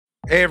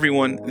Hey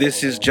everyone,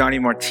 this is Johnny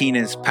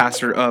Martinez,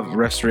 pastor of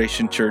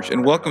Restoration Church,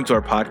 and welcome to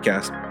our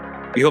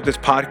podcast. We hope this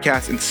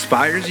podcast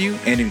inspires you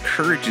and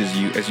encourages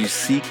you as you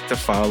seek to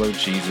follow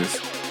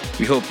Jesus.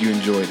 We hope you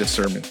enjoy the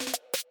sermon.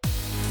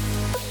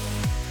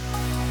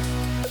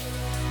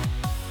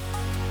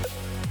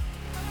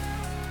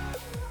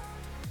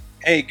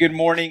 Hey, good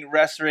morning,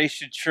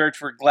 Restoration Church.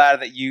 We're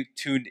glad that you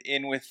tuned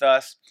in with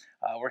us.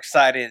 We're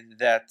excited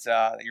that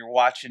you're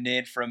watching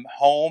in from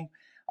home.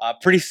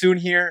 Pretty soon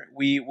here,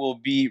 we will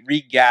be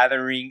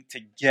regathering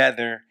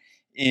together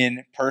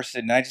in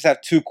person. And I just have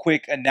two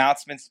quick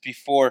announcements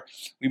before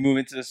we move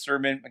into the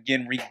sermon.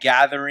 Again,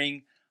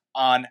 regathering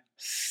on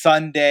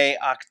Sunday,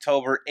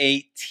 October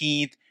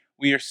 18th.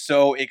 We are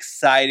so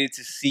excited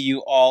to see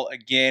you all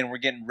again. We're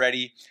getting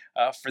ready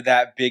for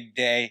that big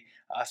day.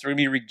 So we're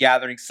going to be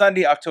regathering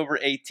Sunday, October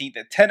 18th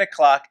at 10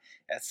 o'clock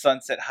at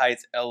Sunset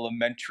Heights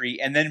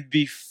Elementary. And then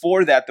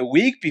before that, the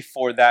week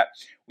before that,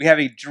 we have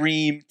a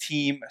Dream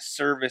Team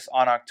service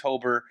on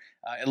October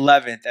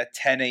 11th at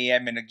 10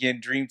 a.m. And again,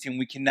 Dream Team,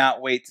 we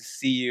cannot wait to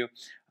see you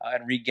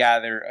and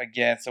regather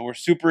again. So we're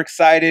super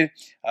excited.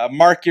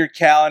 Mark your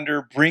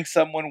calendar. Bring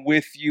someone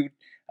with you.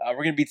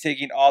 We're going to be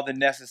taking all the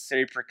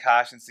necessary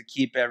precautions to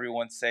keep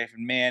everyone safe.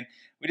 And man,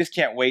 we just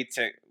can't wait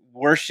to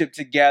worship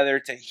together,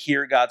 to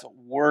hear God's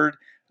word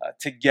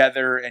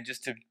together, and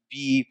just to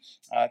be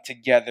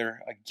together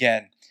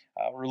again.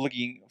 We're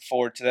looking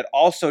forward to that.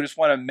 Also, just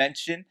want to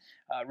mention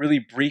really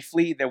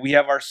briefly that we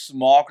have our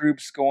small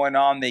groups going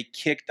on. They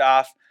kicked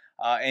off,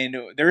 and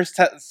there's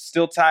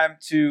still time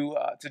to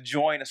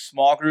join a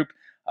small group.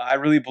 I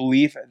really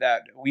believe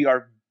that we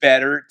are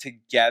better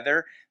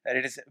together, that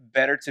it is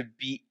better to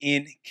be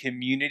in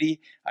community.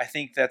 I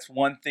think that's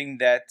one thing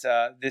that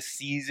this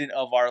season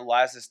of our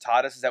lives has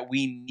taught us, is that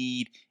we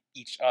need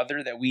each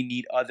other, that we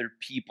need other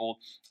people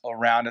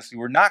around us. We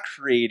were not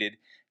created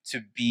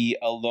to be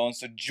alone.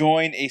 So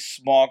join a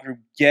small group,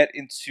 get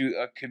into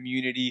a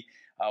community.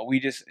 We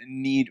just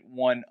need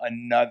one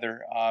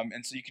another.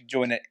 And so you can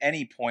join at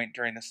any point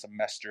during the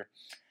semester.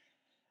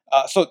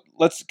 So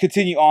let's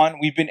continue on.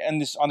 We've been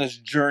on this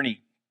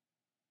journey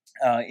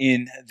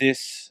in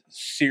this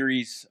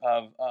series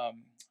of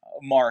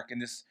Mark, in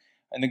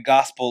the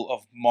Gospel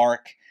of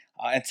Mark,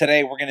 and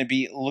today we're going to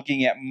be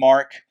looking at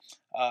Mark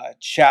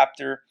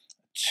chapter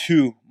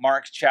 2.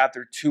 Mark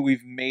chapter 2.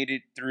 We've made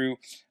it through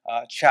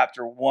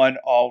chapter 1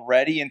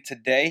 already, and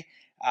today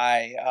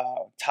I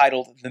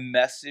titled the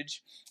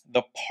message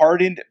 "The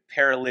Pardoned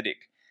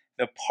Paralytic."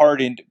 The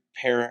Pardoned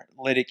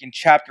Paralytic. In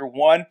chapter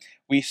 1,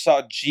 we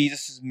saw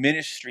Jesus'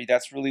 ministry.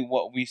 That's really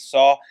what we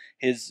saw,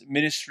 his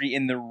ministry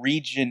in the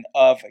region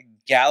of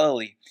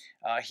Galilee.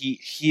 He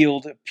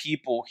healed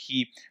people.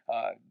 He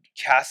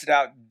casted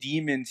out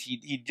demons.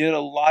 He did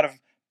a lot of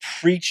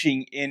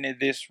preaching in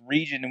this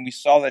region, and we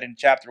saw that in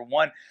chapter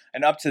 1.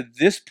 And up to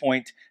this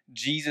point,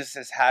 Jesus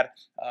has had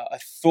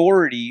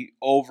authority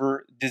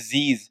over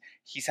disease.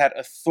 He's had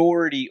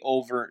authority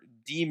over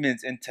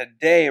demons. And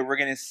today we're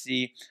going to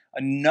see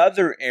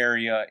another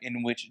area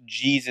in which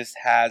Jesus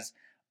has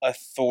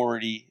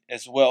authority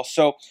as well.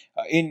 So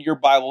in your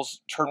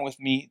Bibles, turn with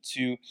me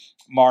to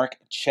Mark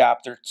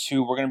chapter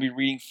 2. We're going to be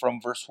reading from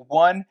verse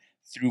 1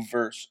 through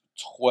verse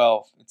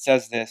 12. It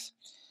says this: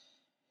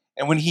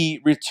 "And when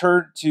he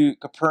returned to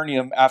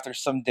Capernaum after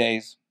some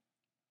days,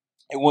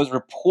 it was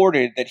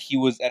reported that he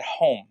was at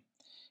home.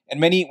 And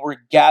many were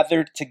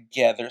gathered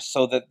together,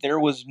 so that there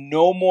was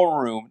no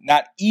more room,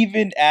 not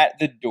even at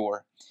the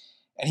door.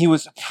 And he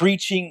was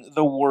preaching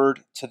the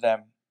word to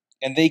them.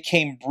 And they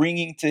came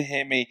bringing to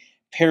him a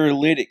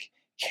paralytic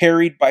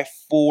carried by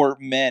 4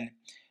 men.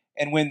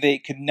 And when they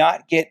could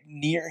not get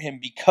near him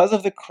because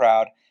of the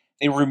crowd,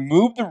 they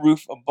removed the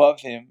roof above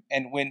him.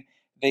 And when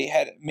they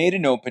had made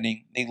an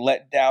opening, they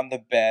let down the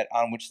bed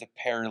on which the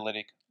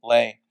paralytic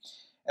lay.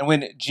 And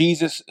when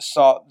Jesus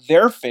saw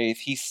their faith,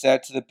 he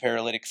said to the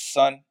paralytic,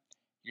 'Son,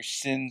 your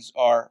sins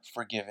are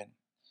forgiven.'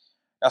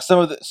 Now some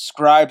of the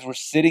scribes were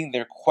sitting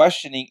there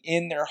questioning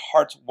in their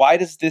hearts, 'Why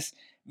does this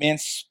man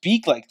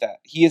speak like that?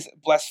 He is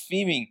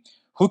blaspheming.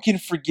 Who can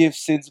forgive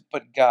sins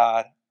but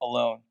God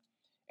alone?'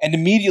 And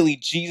immediately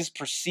Jesus,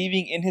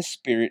 perceiving in his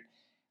spirit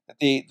that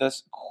they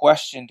thus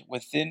questioned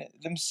within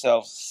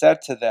themselves,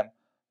 said to them,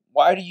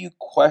 'Why do you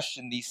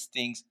question these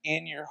things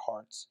in your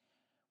hearts?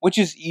 Which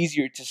is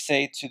easier, to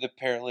say to the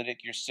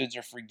paralytic, your sins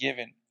are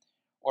forgiven,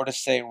 or to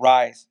say,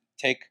 rise,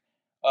 take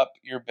up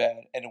your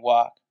bed and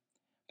walk?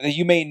 But that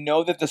you may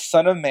know that the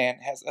Son of Man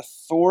has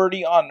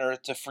authority on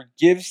earth to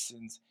forgive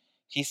sins,'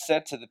 he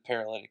said to the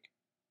paralytic,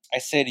 'I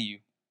say to you,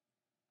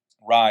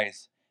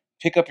 rise,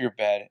 pick up your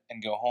bed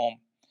and go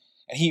home.'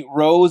 And he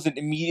rose and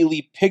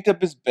immediately picked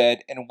up his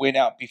bed and went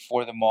out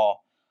before them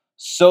all,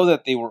 so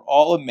that they were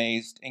all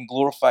amazed and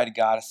glorified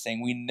God,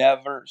 saying, 'We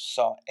never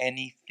saw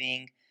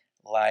anything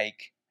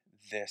like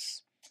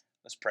this.'"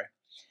 Let's pray.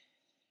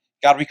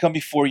 God, we come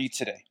before you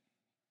today,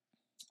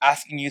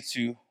 asking you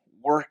to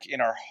work in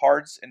our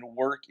hearts and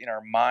work in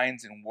our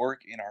minds and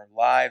work in our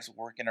lives,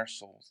 work in our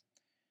souls.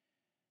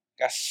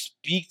 God,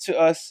 speak to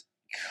us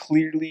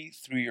clearly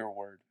through your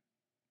word.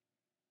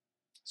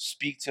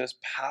 Speak to us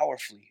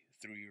powerfully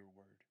through your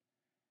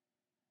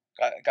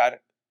word. God,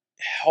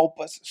 help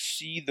us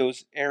see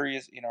those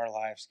areas in our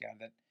lives,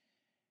 God,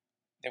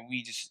 that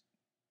we just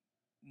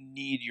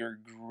need your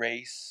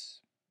grace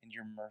and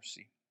your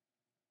mercy.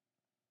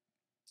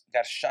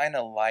 God, shine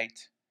a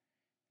light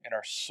in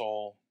our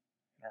soul,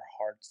 in our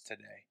hearts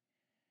today.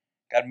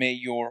 God, may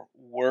your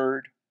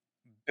word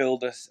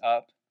build us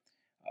up.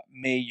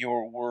 May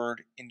your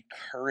word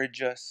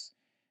encourage us.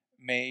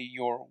 May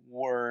your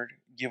word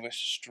give us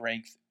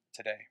strength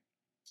today.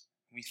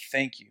 We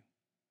thank you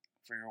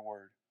for your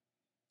word.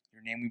 In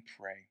your name we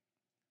pray.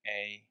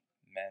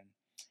 Amen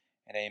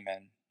and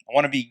amen. I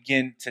want to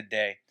begin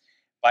today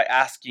by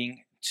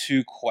asking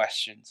two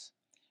questions.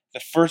 The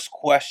first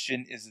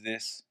question is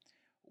this: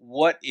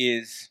 what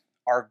is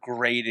our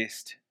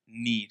greatest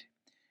need?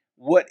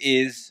 What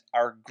is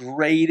our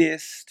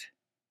greatest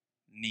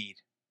need?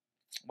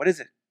 What is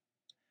it?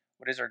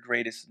 What is our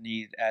greatest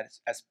need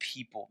as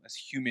people, as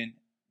human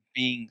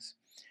beings?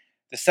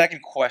 The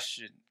second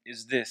question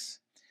is this: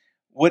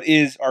 what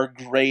is our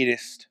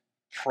greatest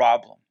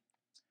problem?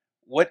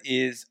 What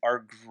is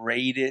our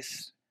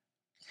greatest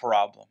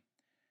problem?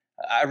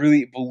 I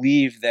really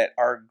believe that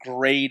our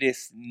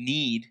greatest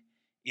need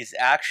is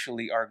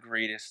actually our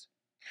greatest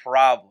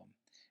problem.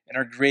 And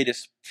our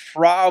greatest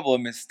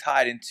problem is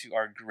tied into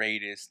our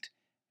greatest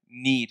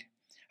need.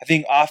 I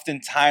think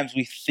oftentimes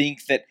we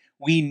think that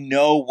we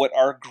know what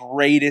our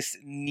greatest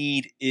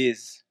need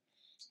is,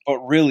 but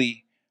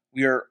really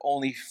we are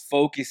only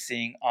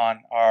focusing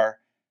on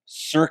our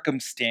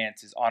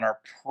circumstances, on our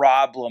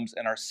problems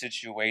and our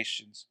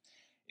situations.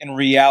 In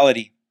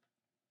reality,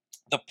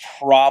 the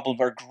problem,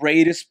 our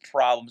greatest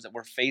problems that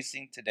we're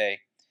facing today,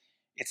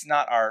 it's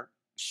not our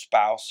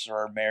spouse or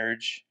our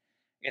marriage.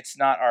 It's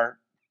not our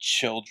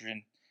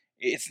children.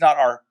 It's not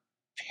our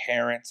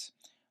parents.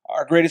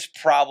 Our greatest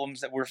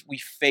problems that we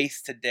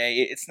face today,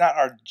 it's not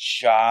our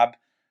job,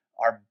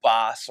 our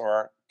boss, or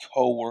our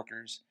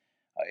coworkers.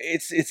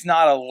 It's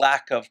not a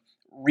lack of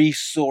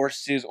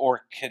resources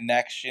or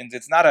connections.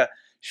 It's not a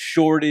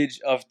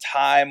shortage of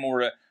time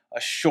or a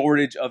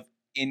shortage of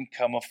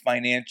income, of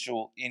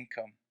financial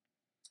income.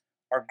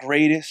 Our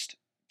greatest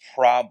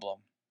problem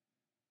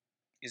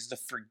is the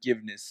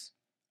forgiveness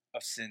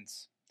of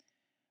sins.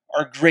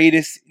 Our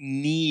greatest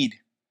need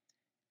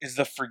is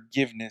the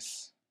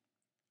forgiveness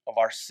of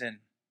our sin.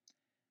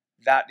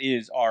 That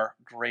is our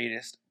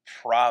greatest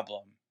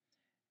problem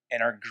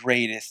and our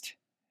greatest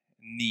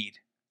need.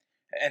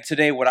 And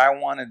today, what I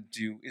want to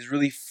do is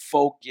really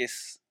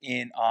focus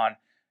in on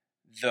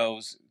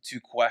those two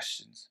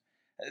questions.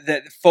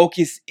 That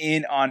focus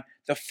in on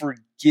the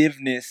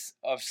forgiveness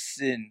of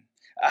sin.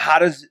 How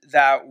does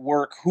that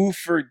work? Who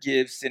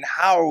forgives and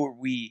how are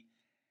we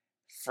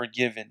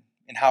forgiven?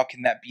 And how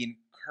can that be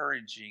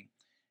encouraging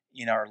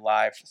in our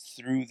life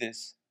through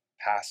this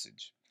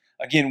passage?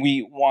 Again,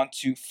 we want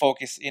to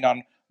focus in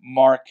on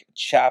Mark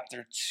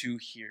chapter 2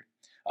 here.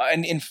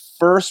 And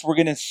first, we're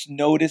going to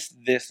notice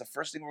this. The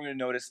first thing we're going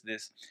to notice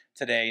this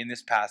today in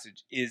this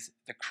passage is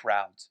the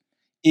crowds.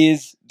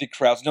 Is the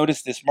crowds.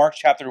 Notice this. Mark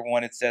chapter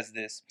 1, it says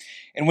this.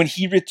 And when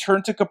he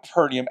returned to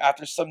Capernaum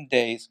after some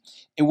days,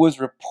 it was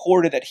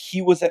reported that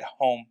he was at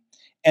home,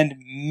 and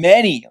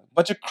many, a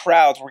bunch of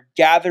crowds were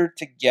gathered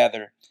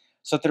together,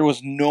 so that there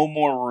was no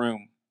more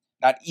room,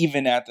 not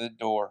even at the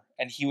door.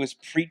 And he was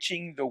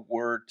preaching the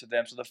word to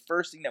them. So the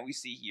first thing that we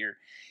see here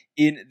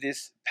in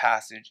this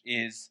passage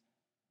is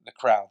the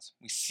crowds.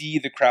 We see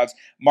the crowds.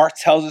 Mark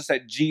tells us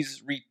that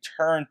Jesus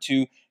returned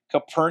to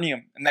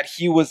Capernaum and that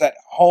he was at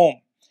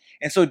home.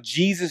 And so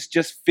Jesus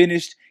just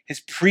finished his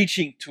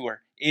preaching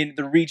tour in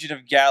the region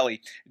of Galilee.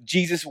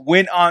 Jesus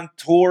went on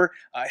tour.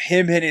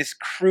 Him and his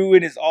crew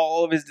and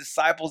all of his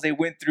disciples, they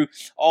went through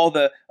all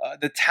the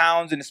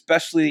towns, and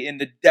especially in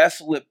the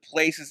desolate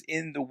places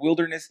in the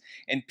wilderness.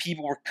 And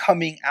people were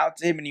coming out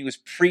to him, and he was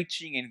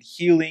preaching and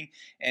healing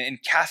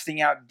and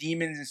casting out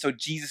demons. And so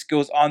Jesus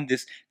goes on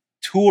this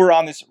tour,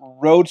 on this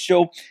road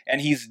show,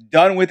 and he's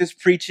done with his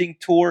preaching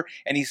tour,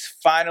 and he's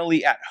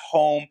finally at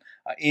home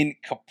in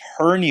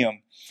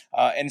Capernaum.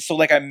 And so,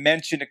 like I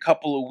mentioned a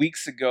couple of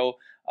weeks ago,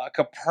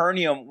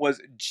 Capernaum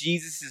was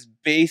Jesus's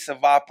base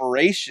of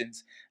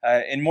operations.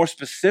 And more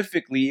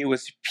specifically, it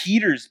was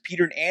Peter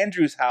and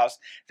Andrew's house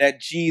that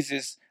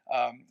Jesus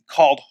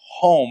called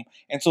home.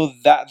 And so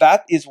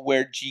that is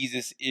where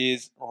Jesus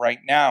is right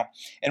now.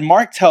 And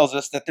Mark tells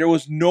us that there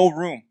was no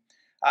room.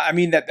 I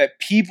mean, that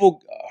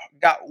people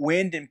got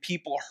wind and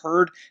people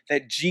heard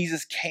that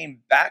Jesus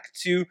came back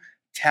to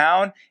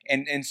town,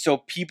 and so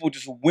people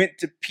just went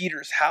to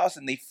Peter's house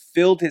and they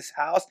filled his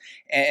house,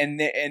 and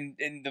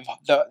the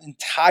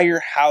entire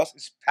house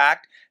is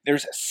packed.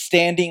 There's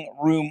standing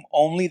room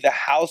only. The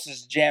house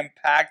is jam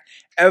packed.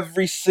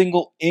 Every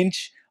single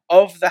inch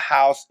of the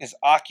house is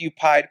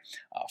occupied,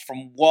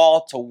 from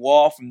wall to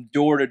wall, from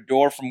door to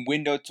door, from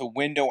window to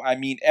window. I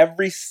mean,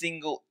 every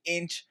single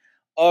inch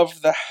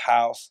of the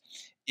house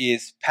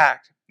is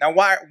packed. Now,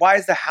 why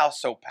is the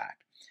house so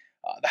packed?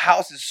 The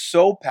house is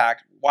so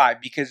packed. Why?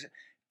 Because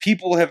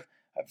people have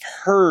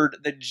heard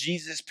that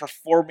Jesus is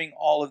performing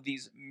all of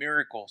these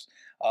miracles.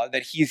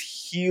 that he is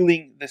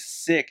healing the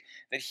sick,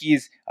 that he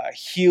is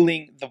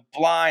healing the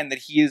blind, that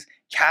he is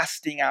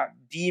casting out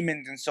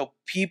demons. And so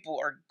people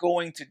are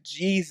going to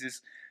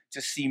Jesus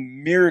to see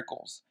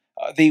miracles.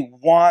 They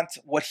want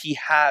what he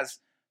has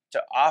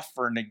to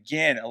offer. And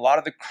again, a lot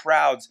of the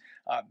crowds,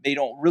 they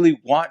don't really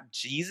want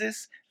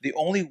Jesus. They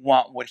only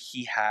want what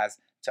he has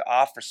to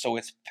offer. So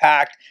it's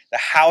packed. The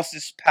house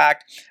is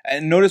packed.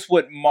 And notice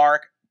what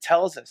Mark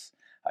tells us.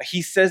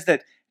 He says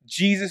that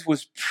Jesus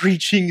was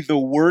preaching the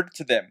word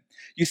to them.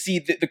 You see,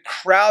 the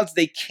crowds,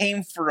 they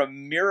came for a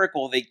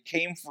miracle. They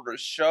came for a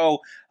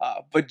show.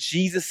 But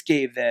Jesus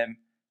gave them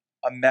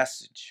a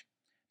message.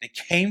 They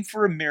came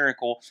for a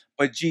miracle,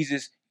 but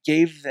Jesus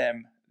gave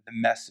them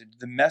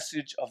the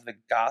message of the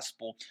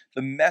gospel,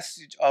 the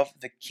message of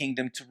the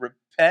kingdom, to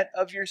repent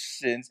of your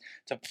sins,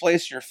 to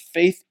place your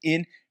faith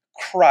in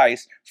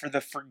Christ for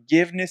the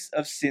forgiveness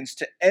of sins,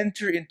 to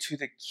enter into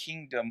the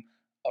kingdom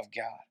of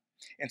God.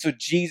 And so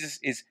Jesus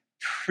is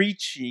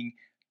preaching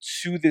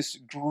to this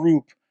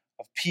group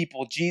of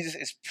people. Jesus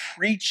is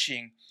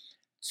preaching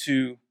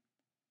to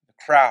the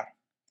crowd.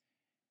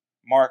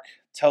 Mark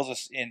tells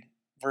us in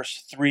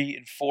verse 3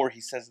 and 4, he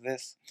says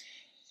this,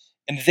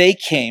 "And they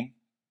came,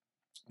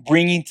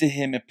 bringing to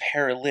him a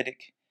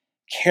paralytic,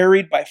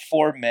 carried by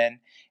 4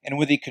 men, and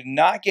when they could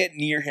not get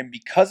near him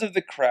because of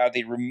the crowd,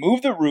 they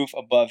removed the roof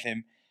above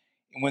him,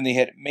 and when they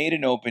had made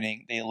an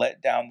opening, they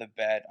let down the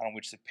bed on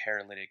which the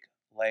paralytic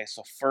lay."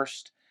 So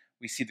first,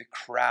 we see the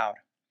crowd.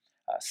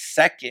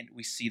 Second,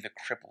 we see the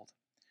crippled.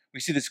 We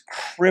see this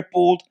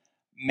crippled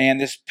man,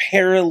 this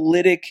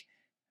paralytic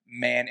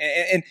man.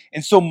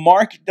 And so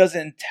Mark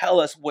doesn't tell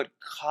us what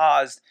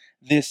caused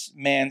this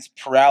man's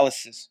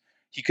paralysis.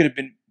 He could have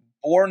been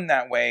born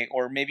that way,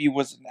 or maybe it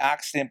was an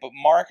accident, but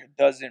Mark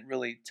doesn't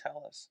really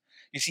tell us.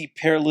 You see,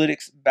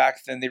 paralytics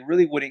back then, they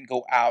really wouldn't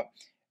go out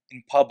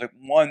in public.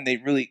 One, they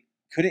really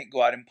couldn't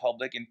go out in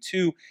public, and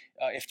two,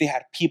 if they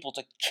had people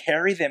to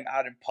carry them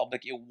out in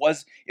public, it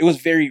was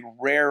very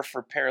rare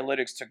for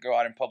paralytics to go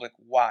out in public.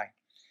 Why?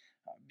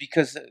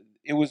 Because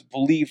it was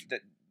believed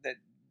that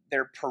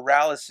their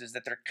paralysis,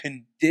 that their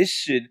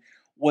condition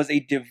was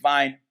a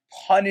divine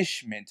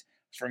punishment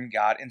from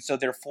God, and so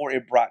therefore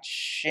it brought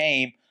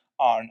shame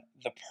on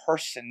the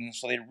person, and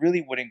so they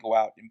really wouldn't go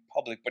out in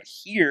public. But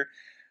here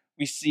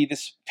we see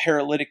this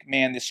paralytic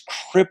man, this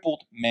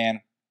crippled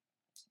man,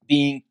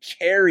 being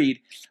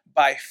carried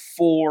by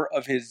 4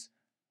 of his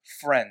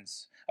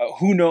friends.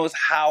 Who knows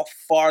how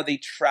far they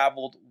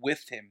traveled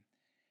with him?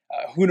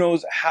 Who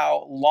knows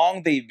how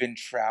long they've been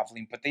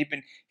traveling, but they've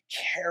been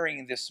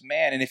carrying this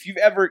man. And if you've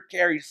ever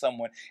carried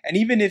someone, and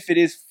even if it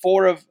is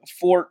four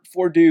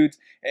dudes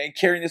and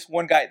carrying this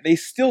one guy, they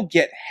still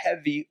get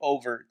heavy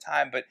over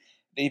time. But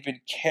they've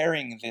been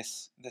carrying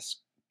this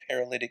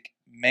paralytic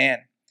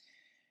man.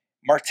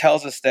 Mark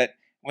tells us that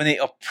when they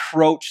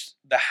approached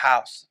the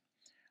house,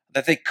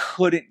 that they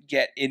couldn't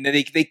get in, that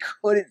they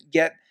couldn't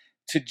get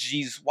to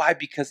Jesus. Why?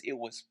 Because it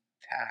was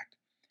packed.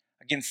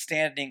 Again,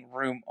 standing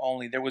room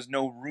only. There was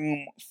no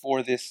room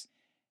for this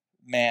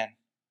man.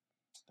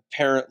 The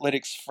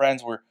paralytic's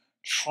friends were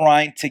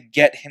trying to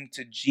get him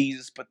to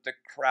Jesus, but the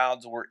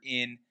crowds were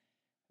in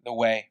the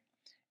way.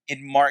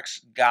 In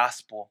Mark's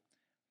gospel,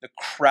 the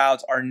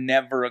crowds are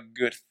never a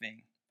good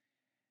thing.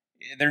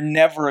 They're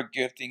never a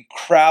good thing.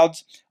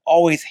 Crowds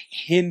always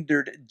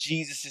hindered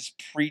Jesus'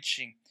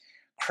 preaching.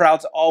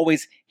 Crowds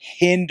always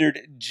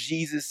hindered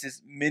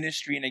Jesus'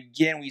 ministry. And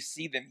again, we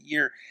see them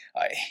here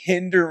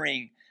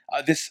hindering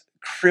this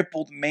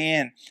crippled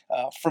man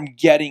from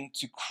getting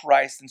to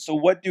Christ. And so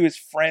what do his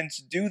friends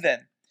do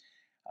then?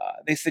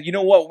 They said, you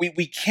know what,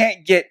 we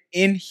can't get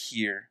in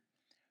here.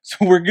 So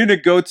we're going to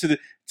go to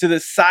the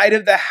side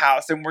of the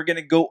house, and we're going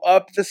to go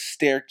up the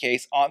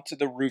staircase onto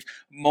the roof.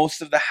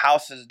 Most of the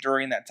houses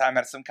during that time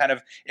had some kind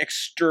of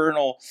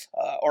external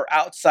or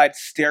outside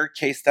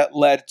staircase that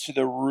led to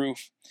the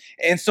roof.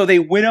 And so they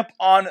went up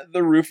on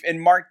the roof,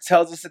 and Mark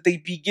tells us that they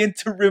begin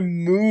to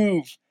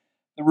remove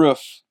the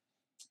roof.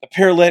 The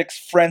paralytic's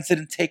friends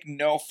didn't take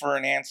no for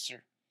an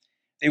answer.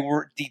 They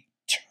were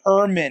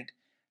determined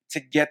to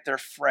get their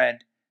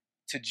friend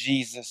to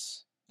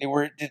Jesus. They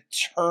were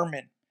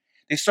determined.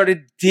 They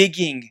started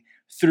digging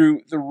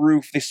through the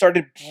roof. They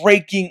started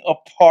breaking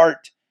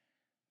apart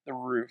the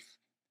roof.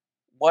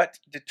 What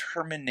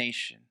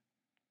determination,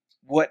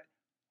 what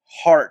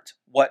heart,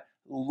 what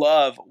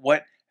love,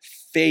 what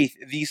faith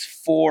these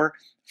 4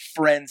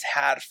 friends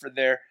had for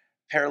their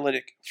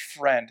paralytic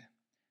friend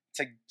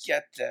to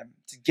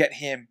get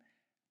him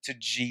to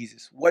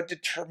Jesus. What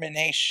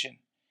determination.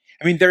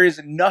 I mean, there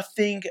is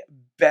nothing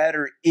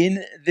better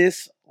in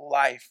this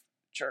life,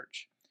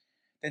 church,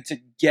 than to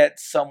get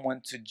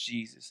someone to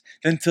Jesus,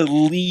 than to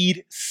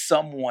lead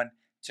someone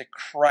to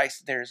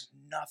Christ. There's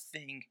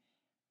nothing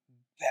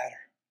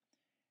better.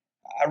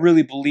 I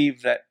really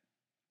believe that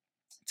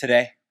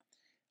today,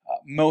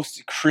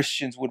 most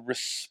Christians would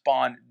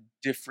respond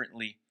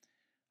differently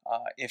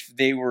if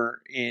they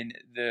were in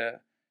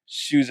the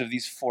shoes of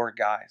these 4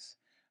 guys.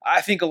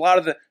 I think a lot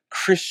of the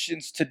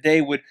Christians today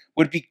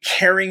would be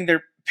carrying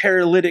their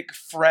paralytic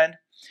friend.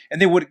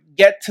 And they would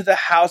get to the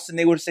house and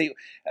they would say,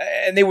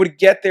 and they would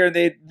get there and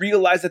they'd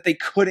realize that they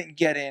couldn't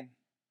get in.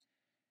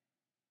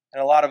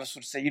 And a lot of us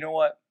would say, you know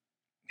what?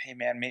 Hey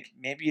man,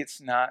 maybe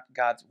it's not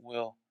God's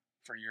will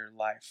for your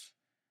life,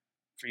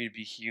 for you to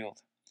be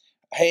healed.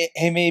 Hey,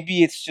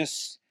 maybe it's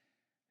just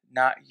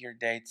not your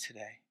day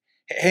today.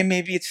 Hey,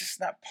 maybe it's just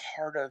not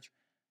part of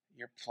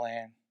your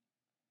plan.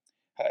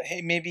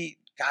 Hey, maybe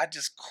God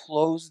just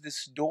closed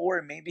this door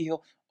and maybe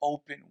he'll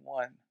open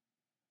one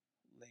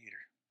later.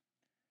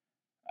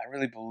 I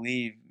really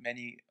believe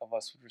many of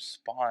us would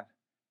respond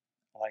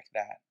like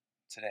that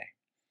today.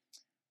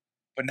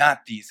 But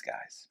not these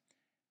guys.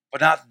 But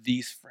not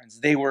these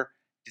friends. They were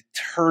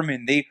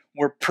determined. They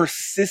were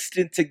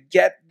persistent to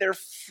get their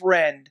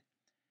friend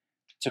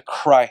to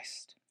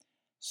Christ.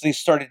 So they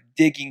started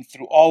digging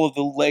through all of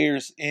the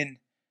layers in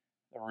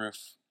the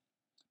roof.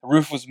 The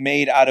roof was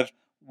made out of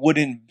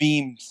wooden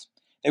beams.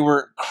 They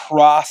were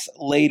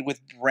cross-laid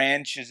with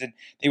branches, and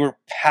they were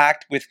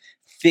packed with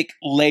thick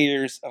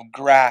layers of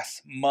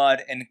grass,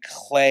 mud, and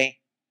clay.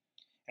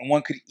 And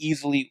one could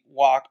easily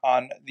walk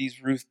on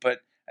these roofs,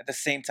 but at the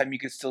same time, you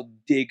could still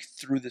dig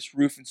through this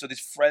roof. And so these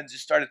friends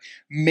just started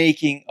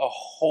making a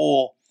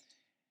hole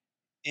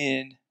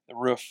in the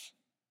roof.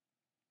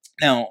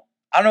 Now,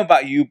 I don't know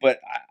about you, but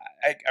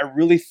I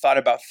really thought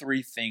about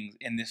three things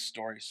in this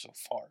story so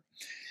far.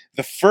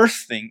 The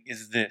first thing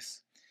is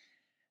this,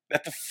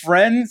 that the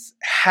friends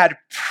had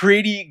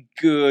pretty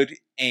good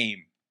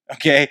aim,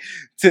 okay,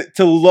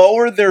 to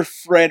lower their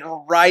friend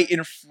right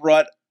in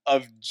front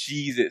of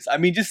Jesus. I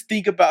mean, just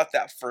think about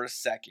that for a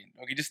second.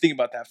 Okay, just think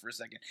about that for a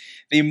second.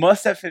 They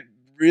must have had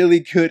really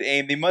good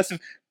aim. They must have,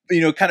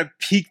 kind of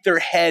peeked their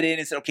head in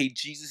and said, okay,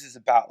 Jesus is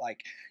about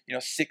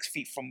 6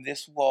 feet from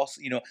this wall,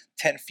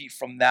 10 feet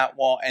from that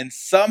wall. And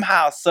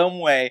somehow, some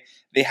way,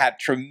 they had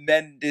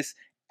tremendous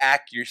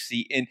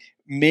accuracy in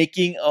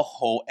making a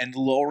hole and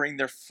lowering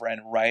their friend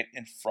right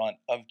in front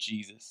of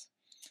Jesus.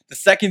 The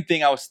second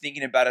thing I was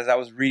thinking about as I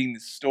was reading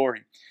this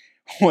story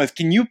was,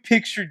 can you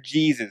picture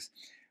Jesus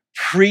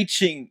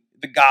preaching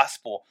the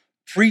gospel,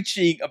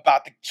 preaching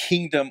about the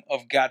kingdom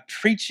of God,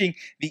 preaching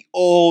the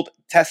Old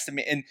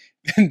Testament, and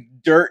then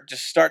dirt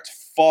just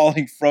starts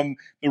falling from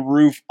the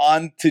roof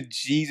onto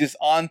Jesus,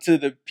 onto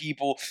the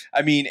people.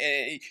 I mean,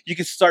 you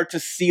can start to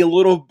see a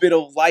little bit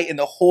of light, and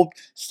the whole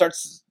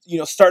starts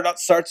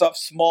off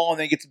small, and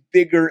then it gets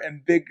bigger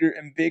and bigger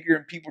and bigger,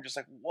 and people are just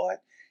like,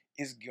 what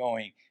is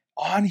going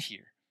on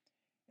here?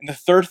 And the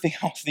third thing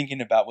I was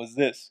thinking about was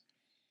this.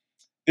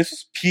 This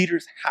was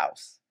Peter's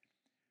house.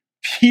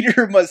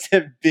 Peter must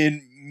have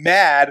been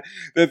mad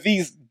that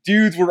these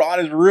dudes were on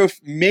his roof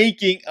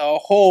making a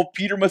hole.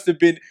 Peter must have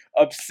been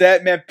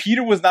upset. Man,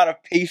 Peter was not a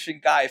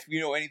patient guy. If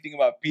you know anything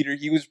about Peter,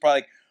 he was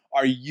probably like,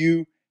 are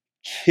you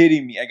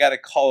kidding me? I got to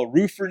call a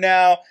roofer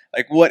now.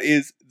 Like, what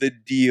is the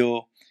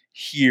deal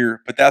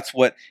here? But that's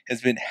what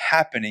has been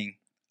happening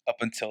up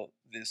until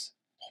this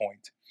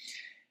point.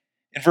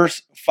 In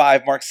verse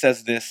 5, Mark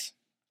says this,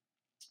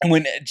 and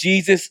when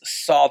Jesus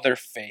saw their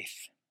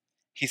faith,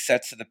 he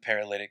said to the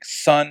paralytic,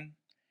 son,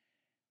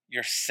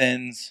 your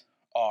sins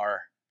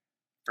are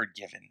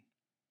forgiven.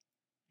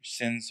 Your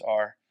sins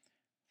are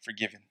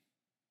forgiven.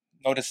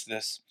 Notice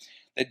this,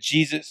 that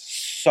Jesus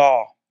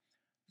saw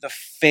the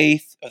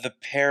faith of the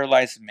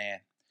paralyzed man,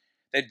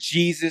 that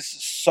Jesus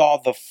saw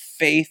the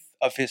faith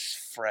of his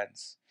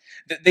friends,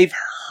 that they've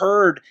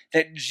heard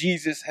that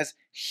Jesus has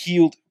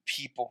healed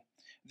people.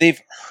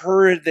 They've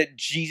heard that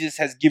Jesus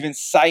has given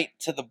sight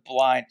to the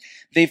blind.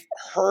 They've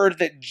heard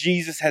that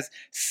Jesus has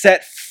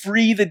set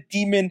free the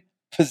demon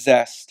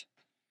possessed.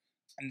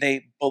 And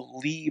they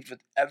believed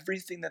with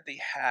everything that they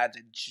had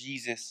that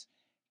Jesus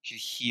could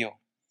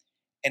heal.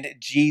 And that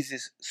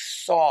Jesus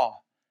saw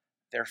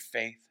their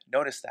faith.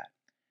 Notice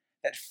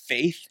that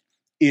faith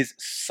is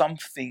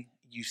something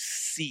you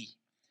see.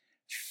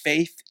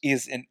 Faith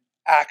is an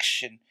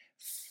action.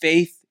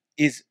 Faith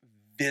is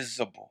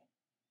visible.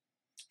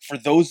 For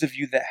those of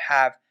you that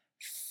have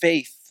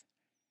faith,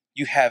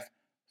 you have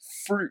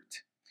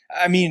fruit.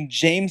 I mean,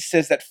 James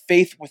says that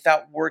faith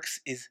without works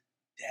is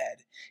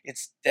dead.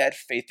 It's dead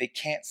faith. They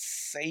can't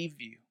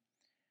save you.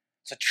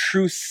 So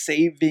true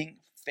saving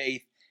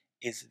faith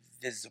is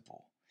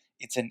visible.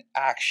 It's an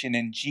action,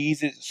 and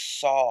Jesus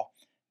saw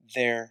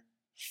their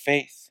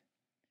faith.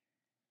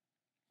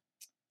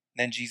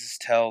 Then Jesus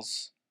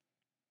tells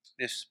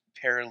this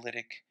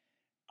paralytic,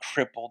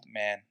 crippled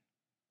man,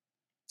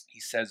 he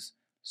says,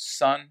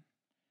 son,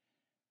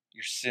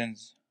 your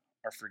sins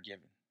are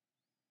forgiven.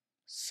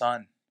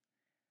 Son,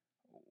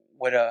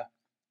 what a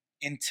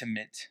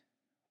intimate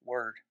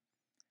word.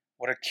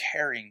 What a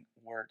caring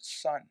word.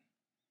 Son,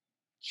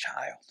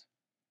 child,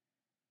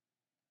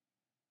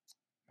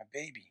 my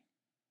baby,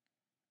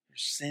 your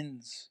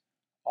sins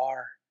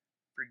are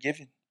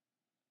forgiven.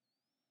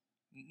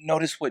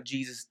 Notice what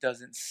Jesus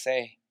doesn't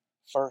say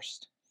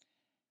first.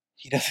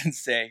 He doesn't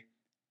say,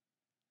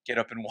 get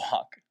up and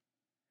walk.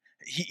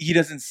 He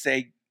doesn't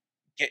say,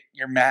 get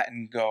your mat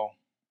and go.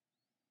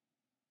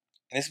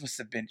 And this must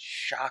have been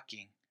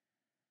shocking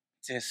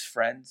to his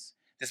friends.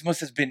 This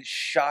must have been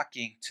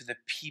shocking to the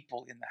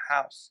people in the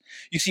house.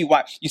 You see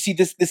why? You see,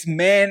 this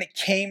man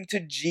came to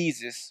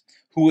Jesus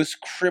who was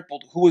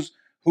crippled,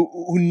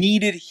 who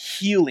needed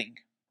healing,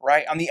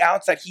 right? On the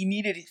outside, he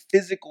needed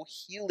physical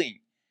healing.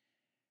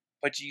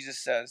 But Jesus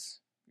says,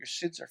 your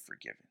sins are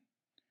forgiven.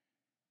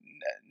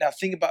 Now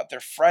think about their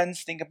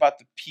friends, think about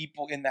the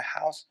people in the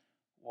house.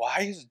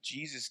 Why is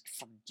Jesus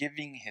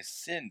forgiving his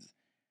sins?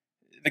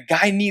 The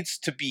guy needs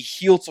to be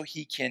healed so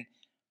he can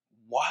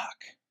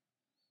walk.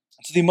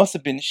 So they must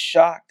have been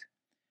shocked.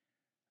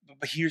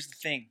 But here's the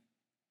thing.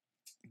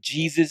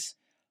 Jesus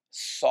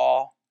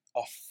saw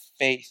a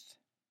faith.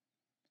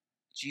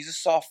 Jesus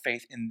saw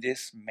faith in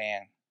this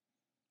man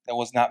that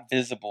was not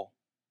visible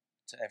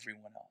to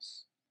everyone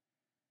else.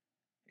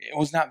 It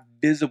was not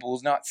visible, it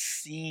was not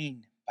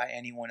seen by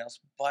anyone else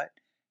but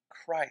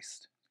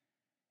Christ.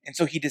 And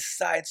so he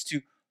decides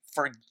to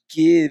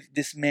forgive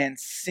this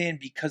man's sin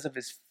because of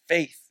his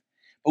faith.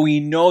 But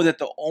we know that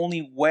the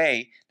only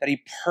way that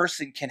a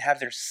person can have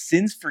their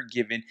sins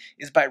forgiven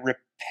is by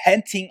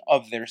repenting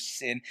of their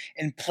sin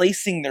and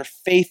placing their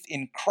faith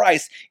in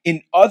Christ.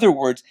 In other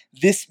words,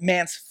 this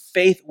man's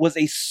faith was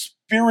a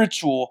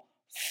spiritual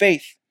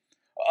faith.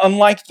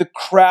 Unlike the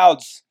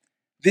crowds,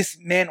 this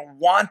man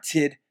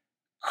wanted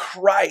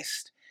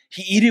Christ.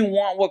 He didn't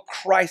want what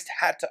Christ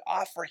had to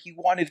offer. He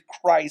wanted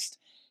Christ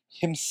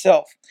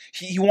himself.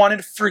 He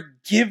wanted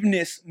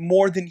forgiveness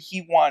more than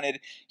he wanted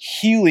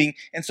healing.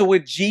 And so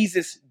what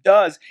Jesus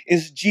does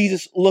is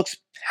Jesus looks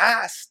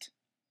past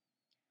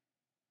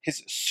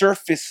his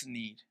surface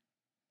need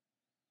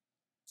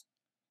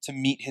to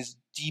meet his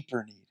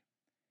deeper need.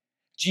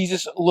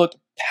 Jesus looked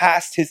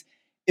past his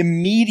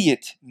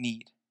immediate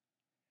need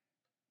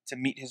to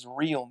meet his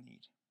real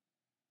need.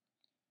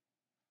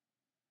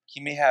 He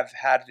may have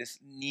had this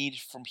need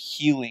from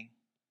healing,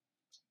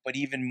 but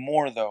even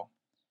more though,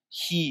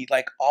 he,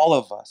 like all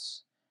of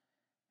us,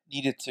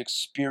 needed to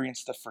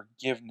experience the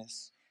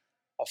forgiveness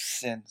of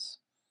sins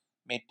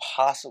made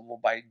possible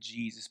by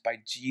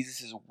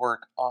Jesus'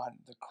 work on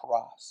the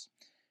cross.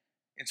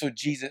 And so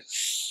Jesus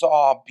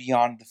saw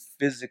beyond the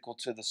physical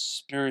to the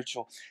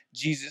spiritual.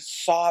 Jesus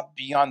saw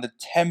beyond the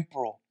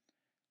temporal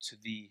to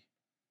the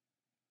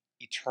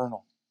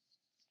eternal.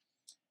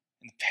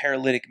 And the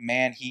paralytic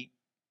man, he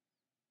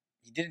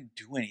didn't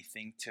do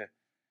anything to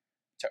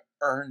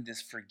earn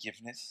this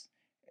forgiveness.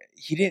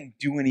 He didn't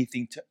do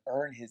anything to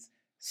earn his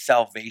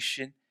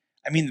salvation.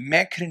 I mean, the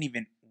man couldn't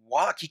even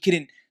walk. He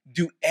couldn't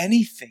do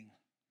anything.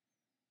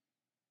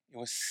 It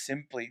was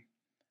simply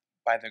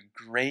by the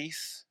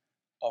grace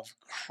of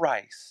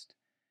Christ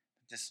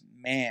that this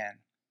man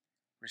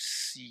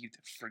received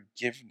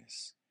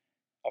forgiveness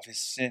of his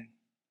sin.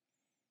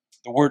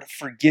 The word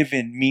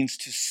forgiven means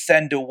to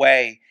send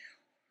away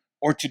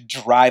or to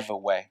drive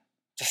away.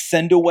 To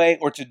send away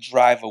or to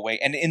drive away.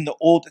 And in the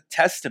Old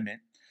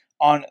Testament,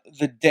 on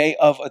the Day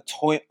of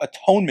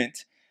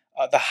Atonement,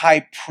 the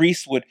high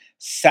priest would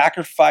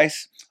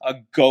sacrifice a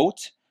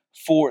goat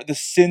for the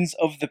sins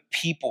of the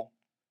people.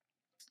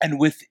 And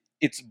with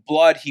its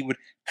blood, he would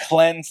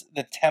cleanse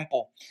the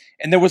temple.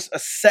 And there was a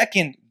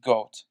second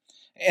goat.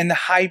 And the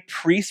high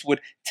priest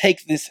would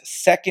take this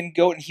second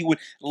goat and he would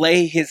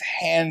lay his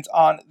hands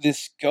on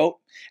this goat.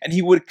 And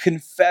he would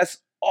confess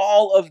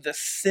all of the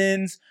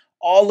sins,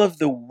 all of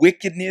the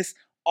wickedness,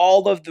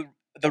 all of the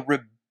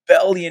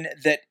rebellion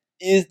that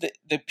is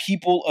the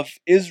people of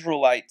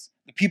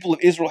the people of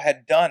Israel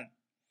had done.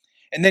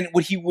 And then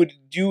what he would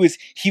do is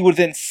he would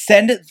then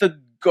send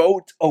the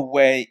goat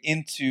away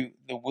into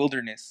the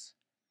wilderness.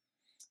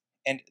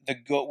 And the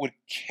goat would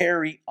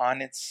carry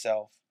on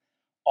itself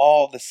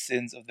all the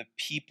sins of the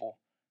people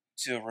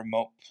to a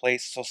remote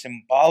place. So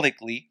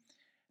symbolically,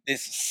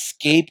 this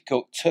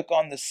scapegoat took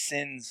on the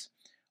sins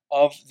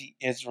of the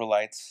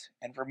Israelites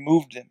and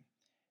removed them.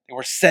 They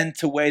were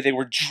sent away. They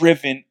were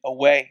driven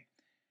away.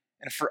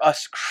 And for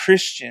us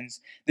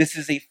Christians, this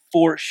is a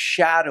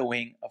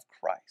foreshadowing of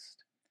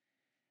Christ.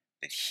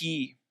 That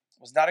he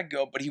was not a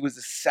goat, but he was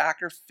a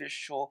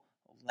sacrificial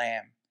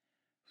lamb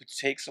who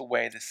takes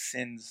away the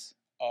sins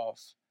of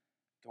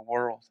the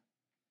world.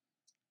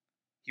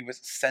 He was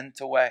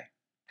sent away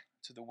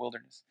to the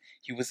wilderness.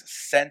 He was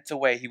sent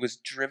away. He was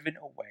driven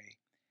away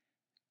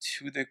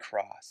to the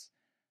cross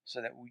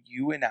so that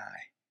you and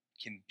I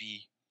can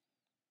be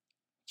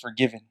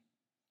forgiven.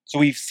 So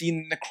we've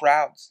seen the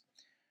crowds.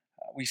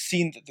 We've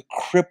seen the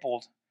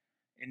crippled.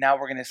 And now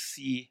we're going to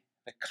see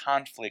the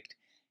conflict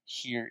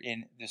here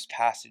in this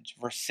passage.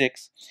 Verse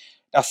 6.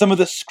 Now some of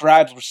the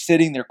scribes were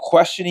sitting there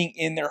questioning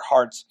in their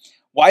hearts,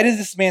 why does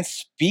this man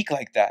speak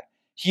like that?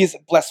 He is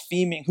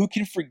blaspheming. Who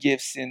can forgive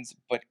sins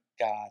but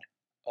God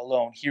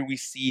alone? Here we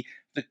see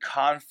the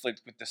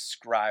conflict with the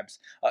scribes,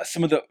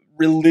 some of the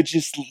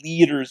religious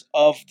leaders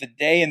of the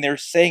day, and they're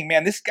saying,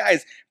 man, this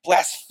guy's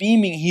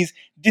blaspheming. He's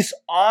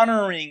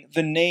dishonoring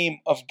the name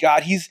of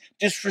God. He's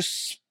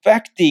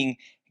disrespecting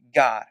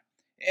God.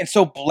 And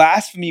so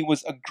blasphemy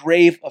was a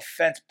grave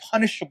offense,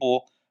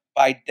 punishable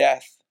by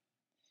death.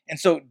 And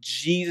so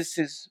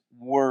Jesus'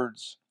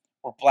 words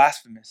were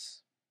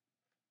blasphemous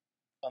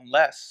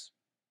unless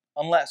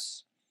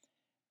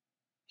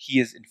he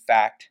is in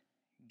fact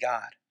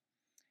God.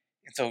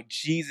 And so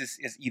Jesus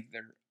is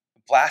either a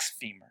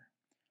blasphemer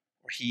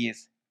or he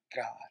is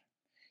God.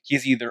 He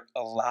is either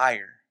a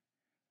liar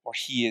or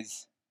he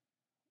is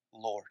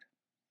Lord.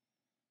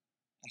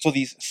 And so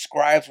these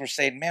scribes were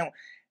saying, man,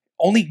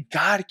 only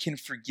God can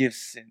forgive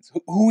sins.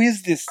 Who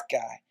is this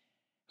guy?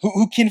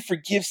 Who can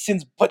forgive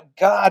sins but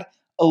God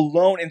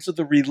alone? And so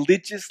the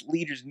religious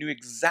leaders knew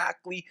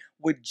exactly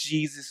what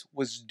Jesus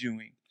was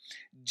doing.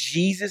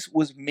 Jesus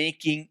was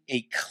making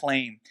a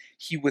claim.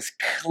 He was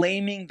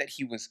claiming that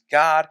he was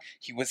God.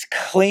 He was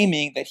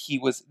claiming that he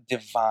was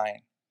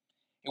divine.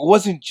 It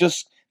wasn't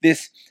just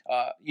this,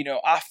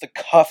 off the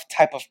cuff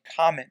type of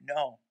comment.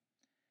 No,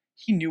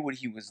 he knew what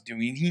he was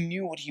doing. He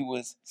knew what he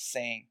was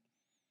saying.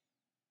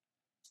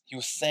 He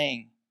was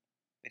saying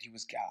that he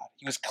was God.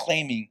 He was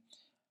claiming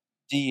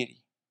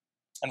deity.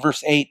 And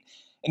verse 8,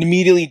 and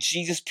immediately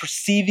Jesus,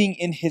 perceiving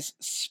in his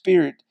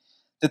spirit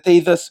that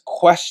they thus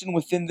questioned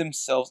within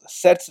themselves,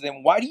 said to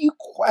them, why do you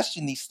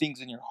question these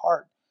things in your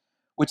heart?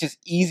 Which is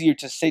easier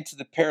to say to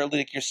the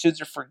paralytic, your sins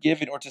are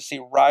forgiven, or to say,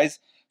 rise,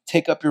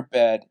 take up your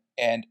bed,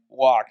 and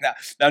walk.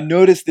 Now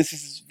notice this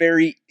is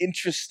very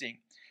interesting.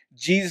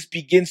 Jesus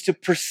begins to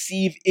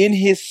perceive in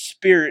his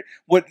spirit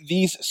what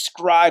these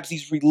scribes,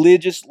 these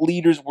religious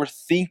leaders were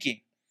thinking.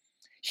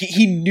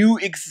 He knew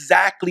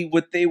exactly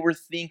what they were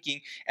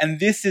thinking, and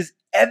this is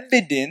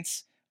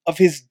evidence of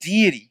his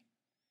deity.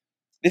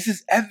 This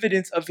is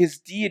evidence of his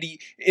deity.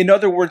 In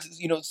other words,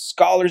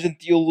 scholars and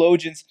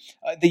theologians,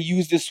 they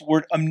use this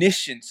word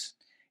omniscience.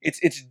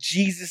 It's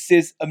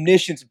Jesus's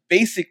omniscience,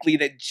 basically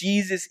that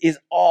Jesus is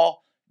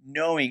all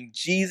knowing.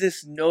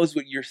 Jesus knows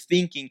what you're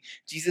thinking.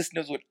 Jesus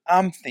knows what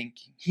I'm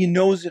thinking. He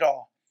knows it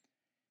all.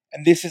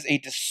 And this is a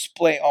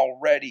display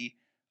already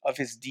of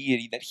his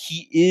deity, that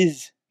he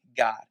is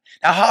God.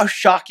 Now, how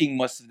shocking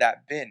must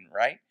that been,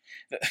 right?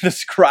 The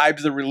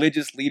scribes, the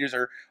religious leaders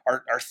are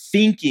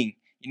thinking,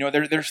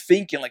 they're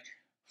thinking like,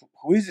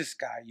 who is this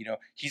guy?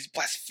 He's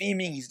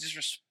blaspheming, he's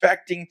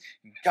disrespecting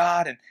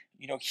God, and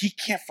he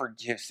can't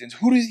forgive sins.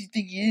 Who does he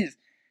think he is?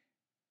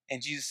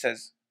 And Jesus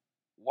says,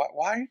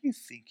 why are you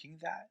thinking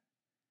that?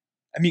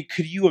 I mean,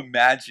 could you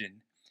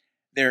imagine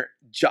their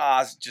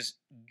jaws just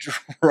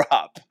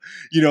drop?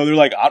 They're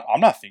like,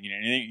 I'm not thinking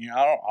anything.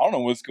 I don't know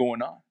what's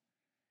going on.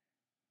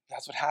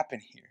 That's what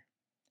happened here.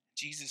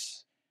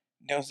 Jesus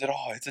knows it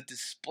all. It's a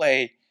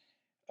display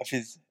of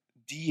his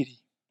deity.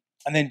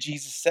 And then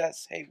Jesus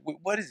says, hey,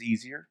 what is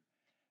easier?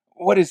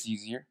 What is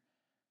easier?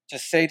 To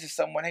say to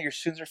someone, hey, your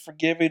sins are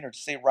forgiven, or to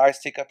say, rise,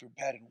 take up your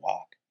bed and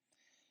walk?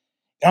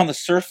 And on the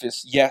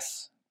surface,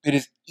 yes, it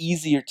is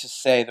easier to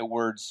say the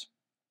words,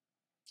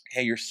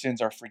 hey, your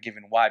sins are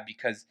forgiven. Why?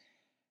 Because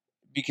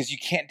you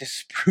can't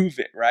disprove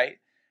it, right?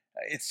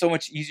 It's so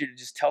much easier to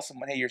just tell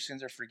someone, hey, your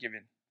sins are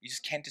forgiven. You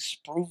just can't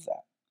disprove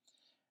that.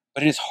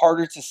 But it is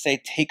harder to say,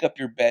 take up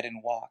your bed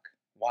and walk.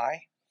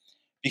 Why?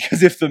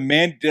 Because if the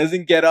man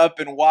doesn't get up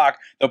and walk,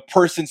 the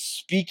person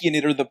speaking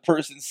it or the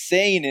person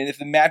saying it, if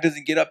the man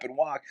doesn't get up and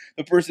walk,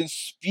 the person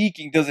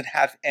speaking doesn't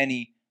have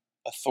any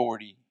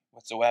authority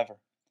whatsoever.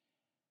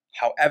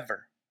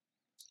 However,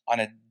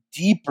 on a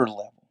deeper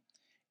level,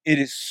 it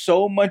is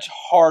so much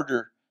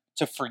harder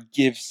to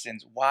forgive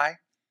sins. Why?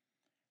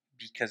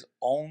 Because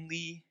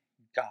only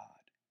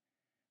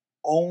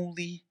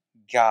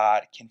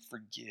God can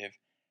forgive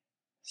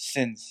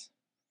sins.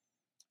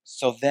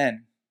 So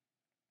then,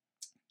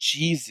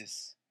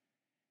 Jesus,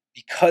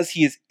 because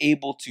he is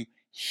able to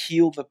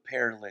heal the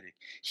paralytic,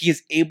 he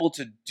is able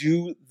to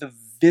do the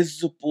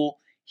visible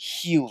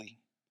healing.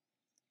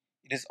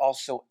 It is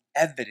also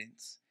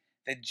evidence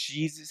that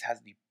Jesus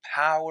has the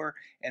power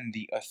and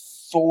the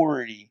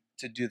authority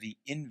to do the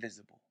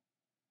invisible,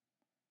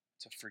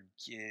 to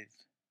forgive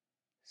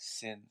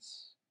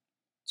sins,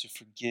 to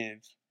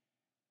forgive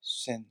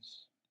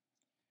sins.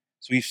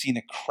 So we've seen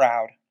the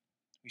crowd,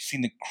 we've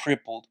seen the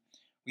crippled,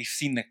 we've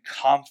seen the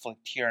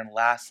conflict here, and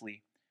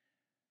lastly,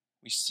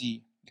 we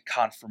see the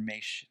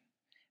confirmation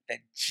that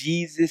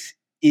Jesus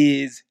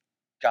is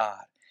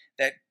God,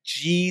 that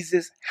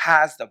Jesus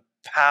has the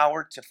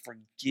power to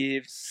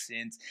forgive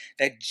sins,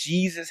 that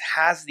Jesus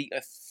has the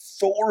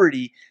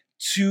authority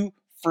to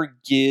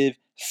forgive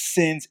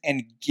sins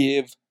and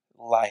give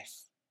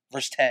life.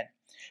 Verse 10,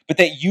 but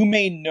that you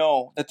may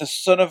know that the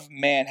Son of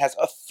Man has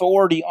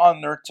authority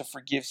on earth to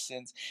forgive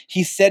sins.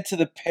 He said to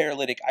the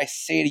paralytic, I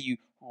say to you,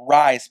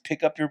 rise,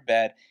 pick up your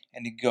bed,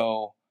 and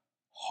go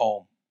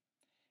home.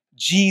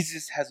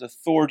 Jesus has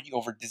authority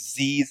over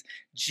disease.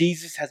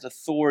 Jesus has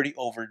authority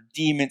over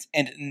demons.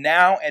 And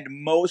now, and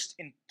most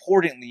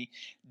importantly,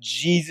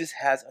 Jesus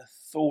has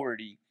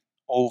authority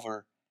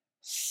over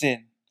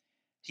sin.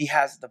 He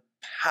has the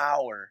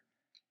power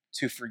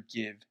to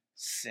forgive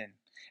sin.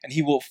 And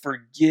he will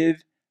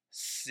forgive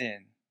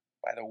sin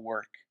by the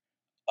work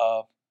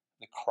of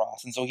the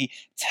cross. And so he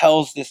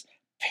tells this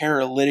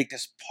paralytic,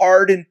 this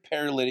pardoned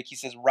paralytic, he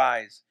says,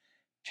 rise,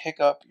 pick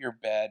up your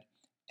bed,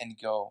 and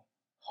go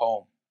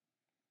home.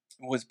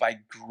 It was by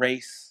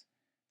grace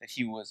that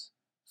he was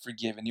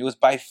forgiven. It was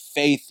by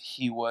faith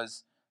he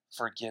was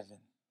forgiven.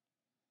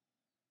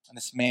 And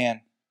this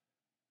man,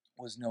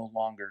 was no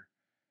longer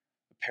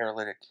a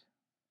paralytic,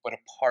 but a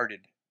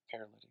parted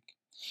paralytic.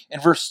 In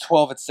verse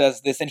 12, it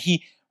says this, and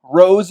he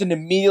rose and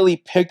immediately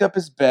picked up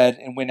his bed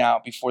and went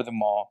out before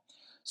them all,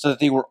 so that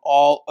they were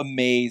all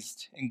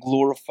amazed and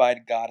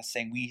glorified God,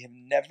 saying, we have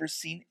never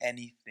seen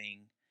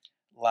anything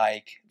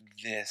like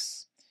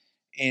this.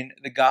 In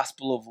the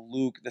Gospel of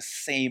Luke, the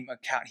same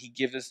account, he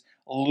gives us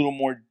a little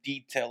more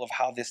detail of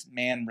how this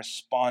man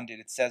responded.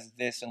 It says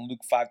this in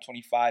Luke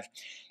 5:25,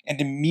 and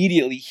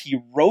immediately he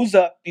rose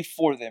up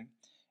before them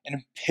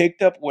and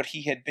picked up what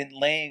he had been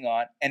laying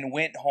on and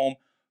went home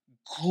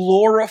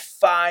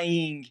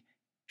glorifying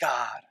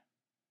God.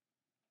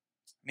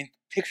 I mean,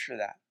 picture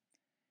that.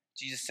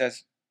 Jesus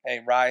says,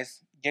 hey,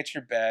 rise, get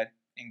your bed,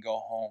 and go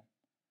home.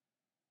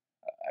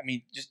 I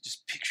mean,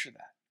 just picture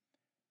that.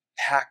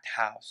 Packed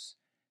house.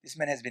 This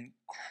man has been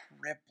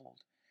crippled.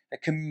 The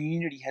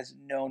community has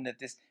known that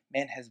this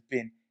man has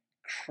been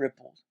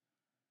crippled.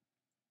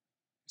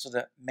 So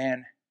the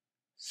man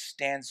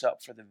stands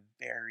up for the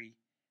very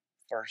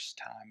first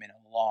time in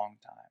a long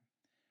time,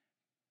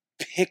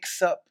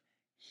 picks up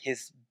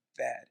his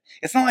bed.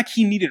 It's not like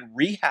he needed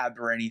rehab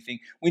or anything.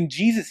 When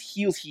Jesus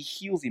heals, he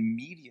heals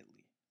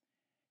immediately.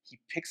 He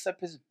picks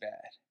up his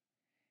bed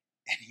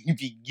and he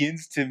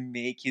begins to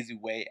make his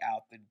way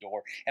out the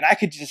door. And I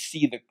could just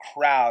see the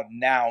crowd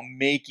now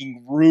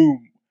making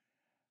room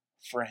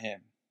for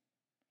him.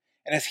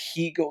 And as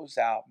he goes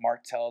out,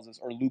 Mark tells us,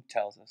 or Luke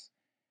tells us,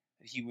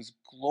 that he was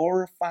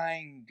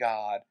glorifying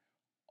God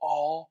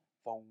all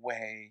the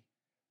way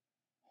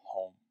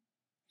home.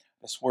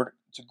 This word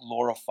to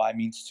glorify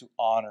means to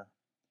honor,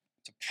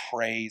 to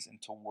praise,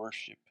 and to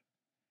worship.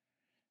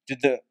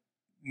 Did the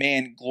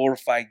man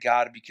glorify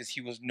God because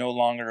he was no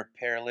longer a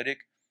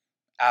paralytic?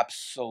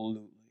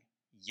 Absolutely,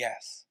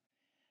 yes.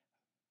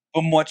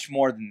 But much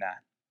more than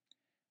that.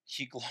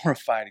 He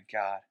glorified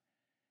God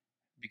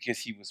because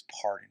he was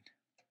pardoned,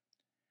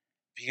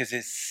 because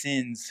his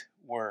sins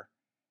were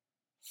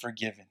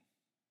forgiven.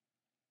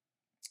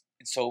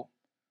 And so,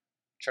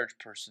 church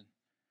person,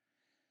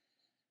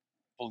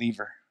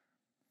 believer,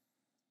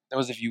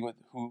 those of you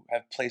who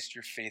have placed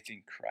your faith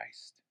in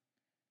Christ,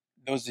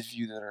 those of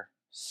you that are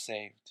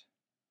saved,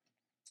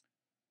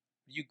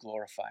 would you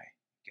glorify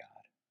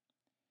God?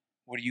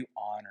 Would you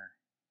honor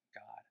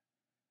God?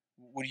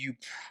 Would you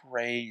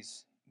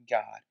praise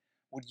God?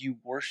 Would you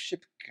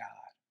worship God?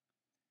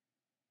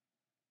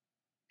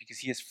 Because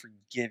he has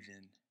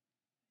forgiven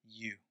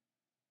you.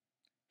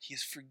 He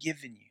has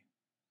forgiven you.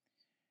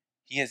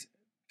 He has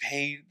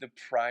paid the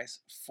price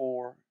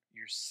for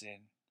your sin.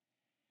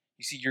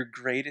 You see, your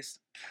greatest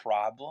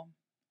problem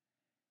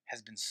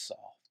has been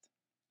solved.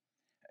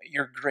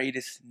 Your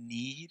greatest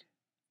need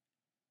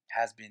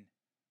has been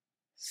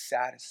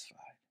satisfied.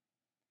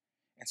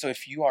 And so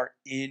if you are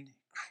in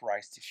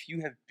Christ, if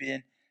you have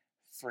been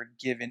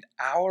forgiven,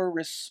 our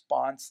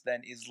response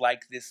then is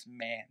like this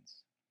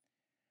man's,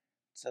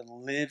 to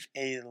live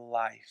a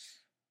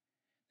life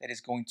that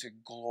is going to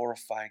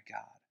glorify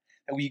God.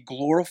 That we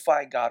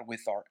glorify God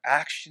with our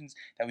actions,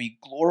 that we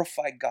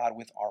glorify God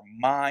with our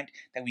mind,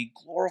 that we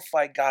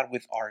glorify God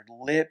with our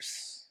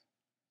lips.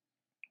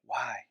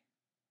 Why?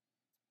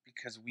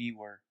 Because we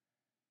were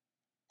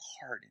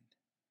pardoned.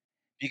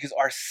 Because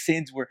our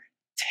sins were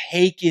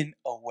taken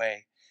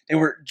away. They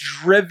were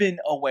driven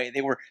away.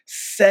 They were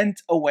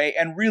sent away.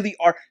 And really,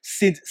 our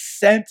sins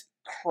sent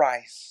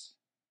Christ,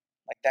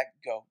 like that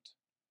goat,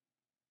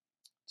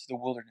 to the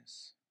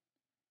wilderness,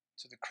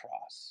 to the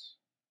cross.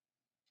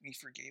 And he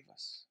forgave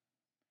us.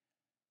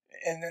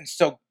 And then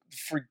so the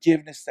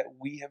forgiveness that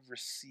we have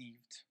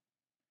received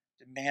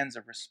demands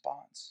a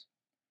response.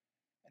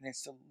 And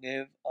it's to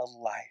live a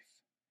life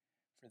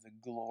for the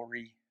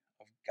glory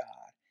of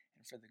God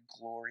and for the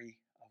glory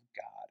of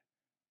God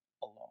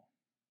alone.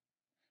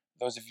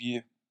 Those of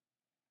you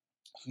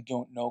who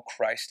don't know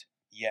Christ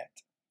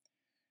yet,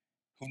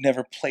 who've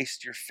never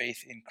placed your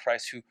faith in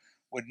Christ, who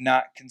would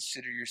not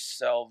consider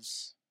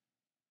yourselves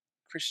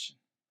Christian.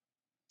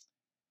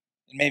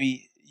 And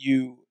maybe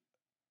you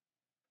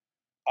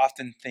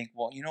often think,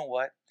 well, you know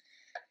what?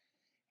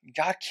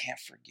 God can't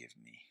forgive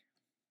me.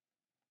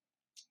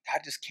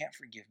 God just can't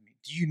forgive me.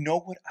 Do you know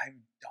what I've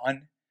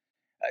done?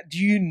 Do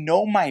you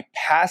know my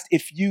past?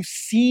 If you've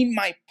seen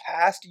my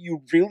past, do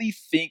you really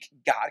think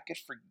God could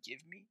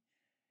forgive me?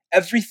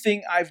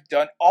 Everything I've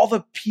done, all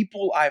the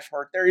people I've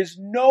hurt, there is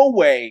no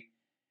way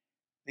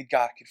that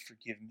God could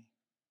forgive me.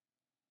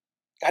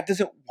 God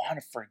doesn't want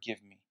to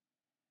forgive me.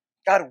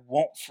 God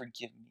won't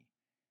forgive me.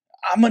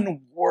 I'm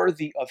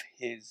unworthy of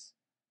his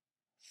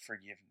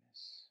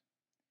forgiveness.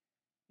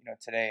 You know,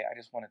 today I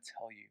just want to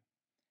tell you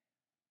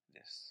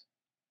this,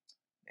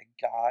 that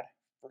God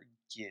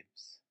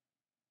forgives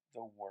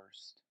the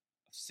worst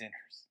of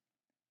sinners.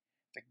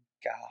 That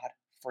God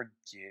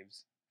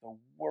forgives the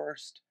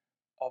worst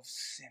of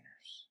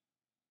sinners.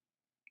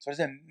 So it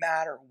doesn't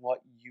matter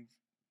what you've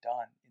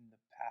done in the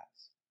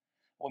past.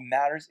 What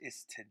matters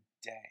is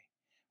today.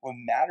 What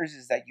matters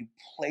is that you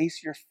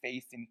place your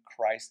faith in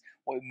Christ.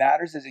 What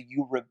matters is that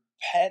you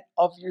repent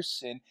of your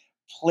sin,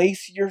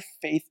 Place your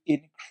faith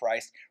in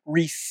Christ.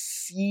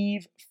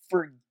 Receive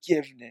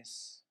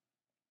forgiveness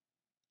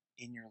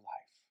in your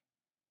life.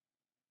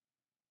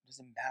 It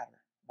doesn't matter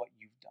what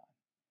you've done.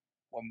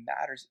 What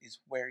matters is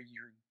where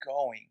you're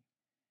going.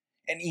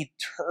 And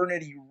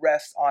eternity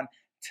rests on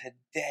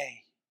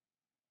today.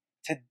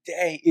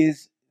 Today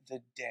is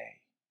the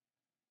day.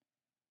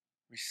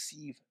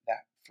 Receive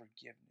that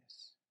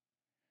forgiveness.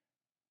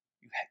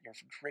 Your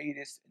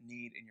greatest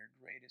need and your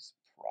greatest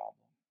problem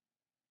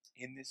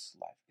in this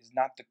life is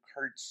not the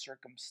current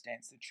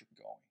circumstance that you're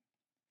going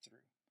through.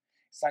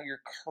 It's not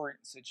your current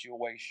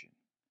situation.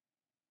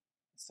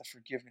 It's the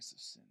forgiveness of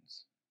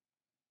sins.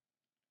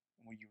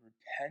 And when you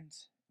repent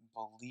and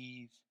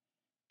believe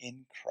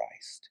in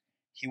Christ,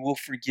 He will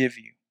forgive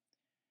you.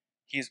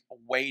 He is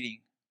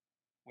waiting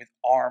with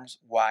arms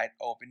wide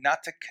open,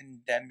 not to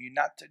condemn you,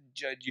 not to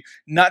judge you,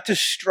 not to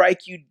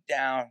strike you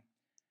down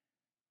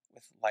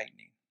with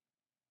lightning,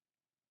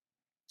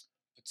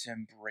 but to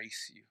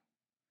embrace you,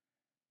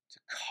 to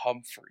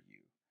comfort you,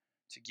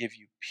 to give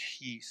you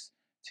peace,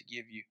 to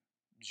give you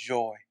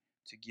joy,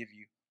 to give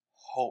you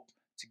hope,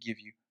 to give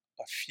you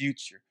a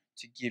future,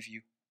 to give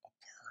you a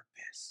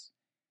purpose.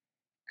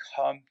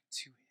 Come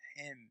to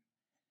Him,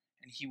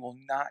 and He will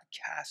not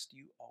cast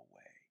you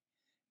away.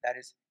 That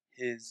is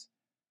His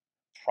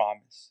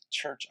promise.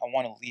 Church, I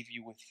want to leave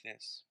you with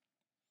this.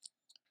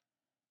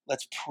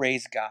 Let's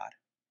praise God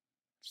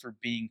for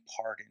being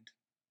pardoned.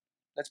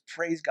 Let's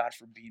praise God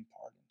for being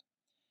pardoned.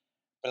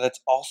 But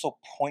let's also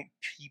point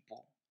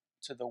people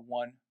to the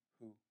one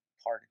who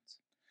pardons.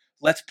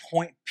 Let's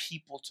point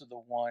people to the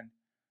one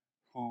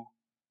who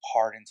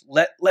pardons.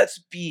 Let's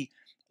be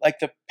like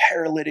the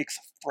paralytic's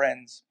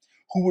friends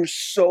who were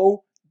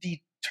so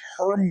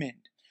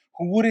determined,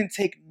 who wouldn't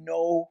take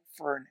no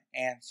for an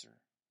answer,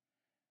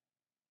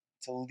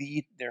 to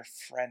lead their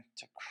friend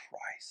to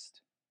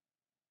Christ.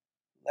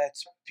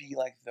 Let's be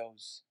like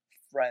those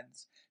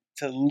friends,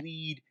 to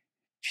lead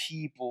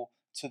people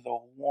to the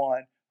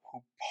one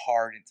who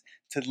pardons,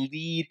 to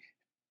lead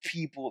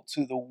people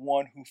to the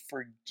one who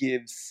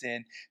forgives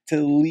sin,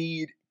 to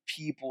lead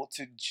people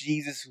to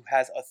Jesus who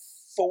has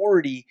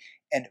authority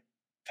and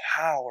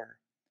power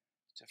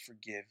to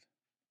forgive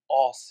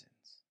all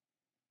sins.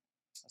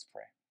 Let's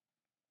pray.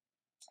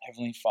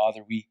 Heavenly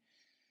Father, we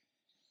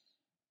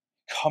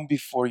come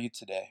before you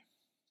today,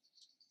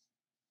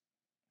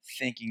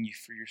 thanking you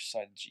for your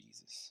Son,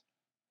 Jesus.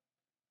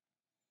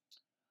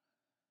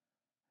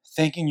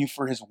 Thanking you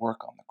for His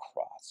work on the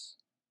cross.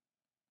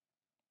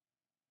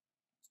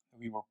 That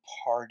we were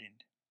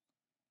pardoned,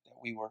 that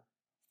we were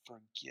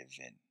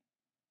forgiven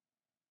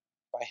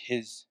by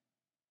His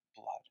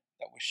blood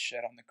that was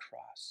shed on the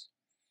cross.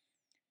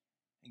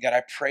 And God,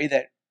 I pray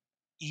that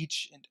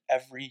each and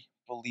every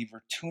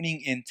believer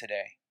tuning in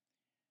today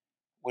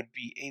would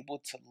be able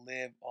to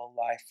live a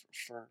life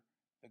for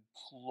the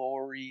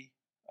glory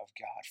of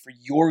God, for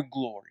your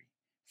glory,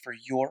 for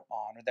your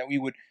honor, that we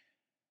would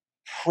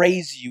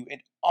praise you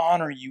and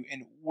honor you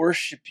and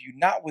worship you,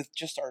 not with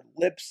just our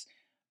lips,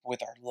 but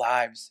with our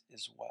lives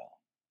as well.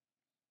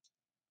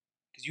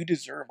 Because you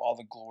deserve all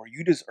the glory,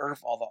 you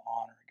deserve all the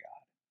honor,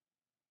 God,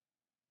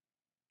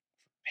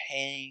 for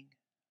paying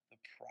the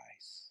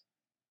price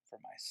for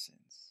my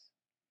sins,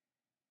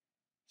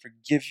 for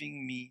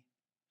giving me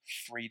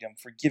freedom,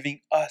 for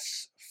giving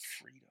us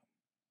freedom.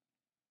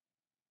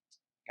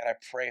 God, I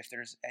pray if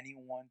there's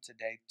anyone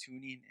today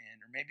tuning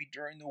in, or maybe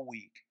during the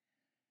week,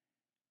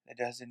 that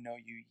doesn't know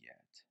you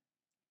yet,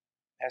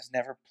 has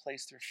never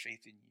placed their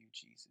faith in you,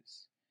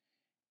 Jesus,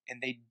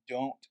 and they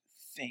don't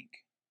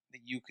think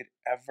that you could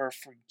ever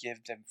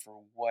forgive them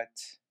for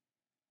what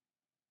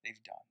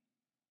they've done,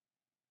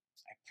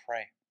 I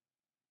pray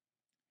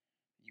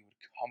that you would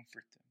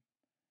comfort them.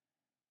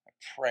 I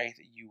pray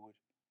that you would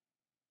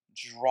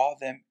draw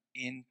them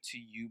into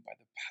you by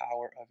the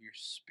power of your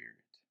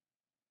Spirit.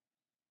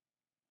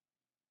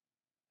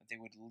 That they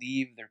would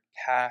leave their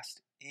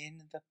past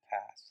in the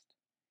past.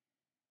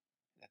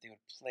 That they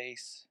would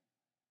place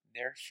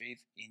their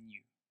faith in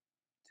you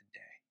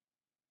today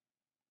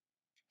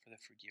for the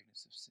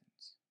forgiveness of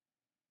sins.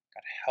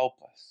 God, help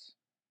us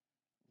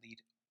lead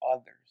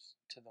others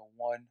to the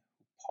one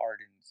who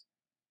pardons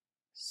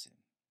sin.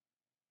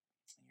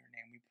 In your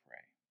name we pray.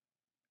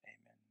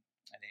 Amen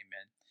and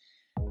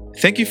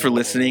amen. Thank you for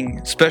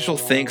listening. Special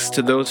thanks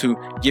to those who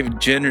give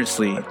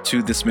generously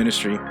to this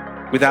ministry.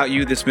 Without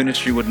you, this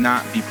ministry would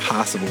not be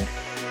possible.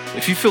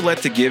 If you feel led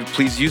to give,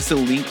 please use the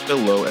link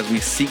below as we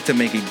seek to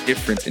make a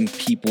difference in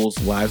people's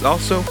lives.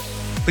 Also,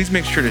 please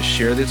make sure to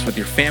share this with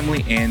your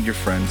family and your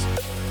friends.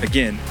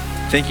 Again,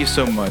 thank you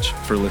so much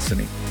for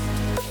listening.